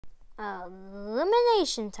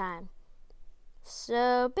elimination time.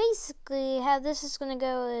 So basically how this is going to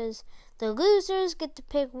go is the losers get to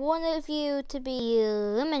pick one of you to be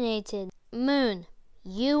eliminated. Moon,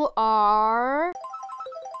 you are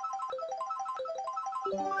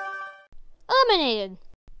eliminated.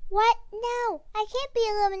 What? No, I can't be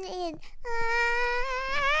eliminated.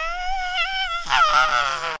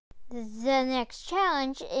 The next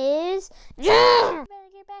challenge is better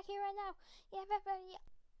get back here right now. Yeah.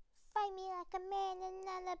 Fight me like a man and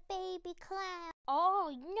not a baby clown. Oh,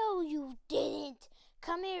 no, you didn't.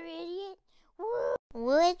 Come here, idiot. Woo.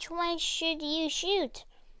 Which one should you shoot?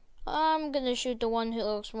 I'm gonna shoot the one who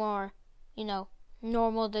looks more,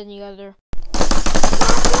 normal than the other.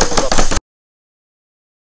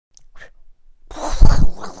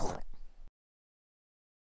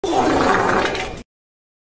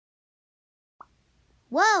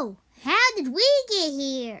 Whoa, how did we get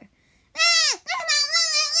here?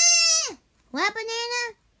 What,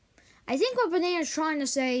 Banana? I think what Banana's trying to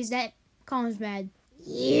say is that Colin's mad.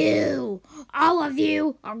 You, all of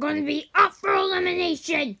you, are going to be up for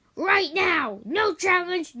elimination right now. No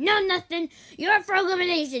challenge, no nothing. You're up for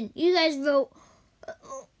elimination. You guys vote.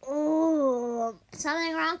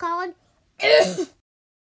 Something wrong, Colin?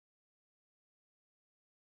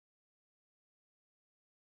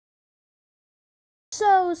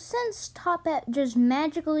 So, since Top Hat just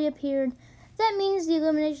magically appeared, that means the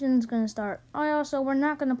elimination is going to start. We're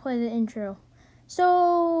not going to play the intro.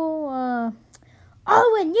 So,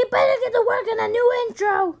 Owen, you better get to work on a new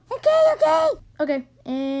intro. Okay,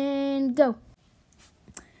 and go.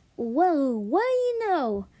 Well, what do you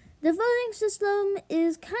know? The voting system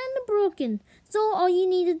is kind of broken. So all you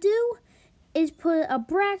need to do is put a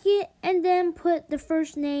bracket and then put the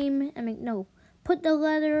first name, put the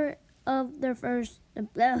letter of the first,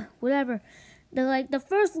 the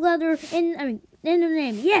first letter in the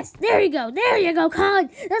name. Yes, there you go, Colin.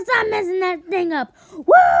 Let's not messing that thing up.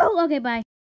 Woo! Okay, bye.